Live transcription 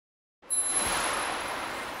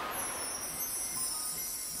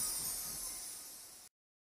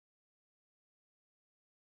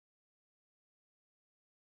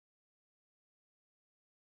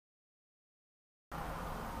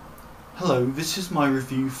Hello, this is my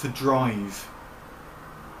review for Drive.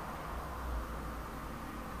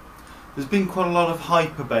 There's been quite a lot of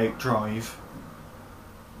hype about Drive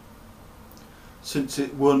since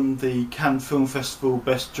it won the Cannes Film Festival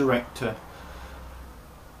Best Director,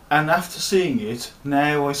 and after seeing it,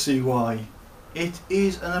 now I see why. It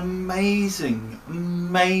is an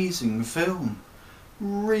amazing film.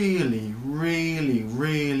 Really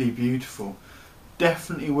beautiful.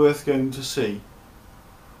 Definitely worth going to see.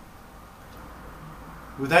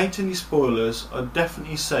 Without any spoilers, I'd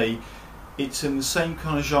definitely say it's in the same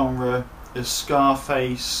kind of genre as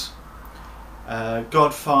Scarface,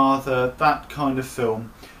 Godfather, that kind of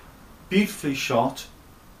film. Beautifully shot,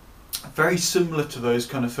 very similar to those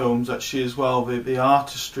kind of films actually as well. The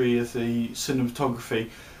artistry of the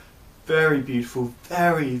cinematography, very beautiful,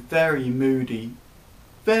 very moody,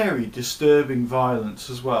 very disturbing violence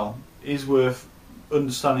as well. It is worth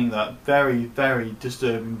understanding that. Very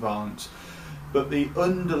disturbing violence. But the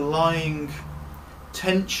underlying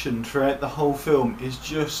tension throughout the whole film is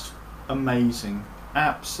just amazing.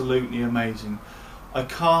 Absolutely amazing. I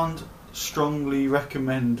can't more strongly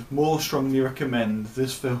recommend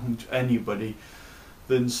this film to anybody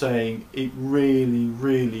than saying it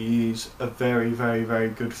really is a very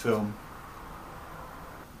good film.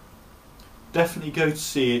 Definitely go to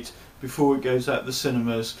see it before it goes out the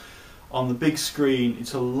cinemas. On the big screen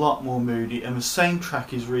it's a lot more moody, and the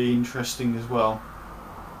soundtrack is really interesting as well,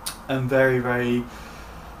 and very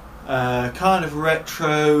kind of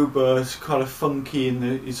retro but kind of funky in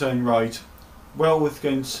its own right. Well worth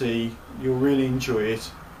going to see. You'll really enjoy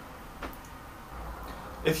it.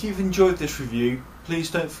 If you've enjoyed this review,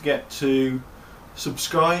 please don't forget to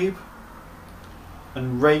subscribe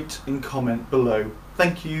and rate and comment below.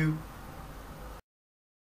 Thank you.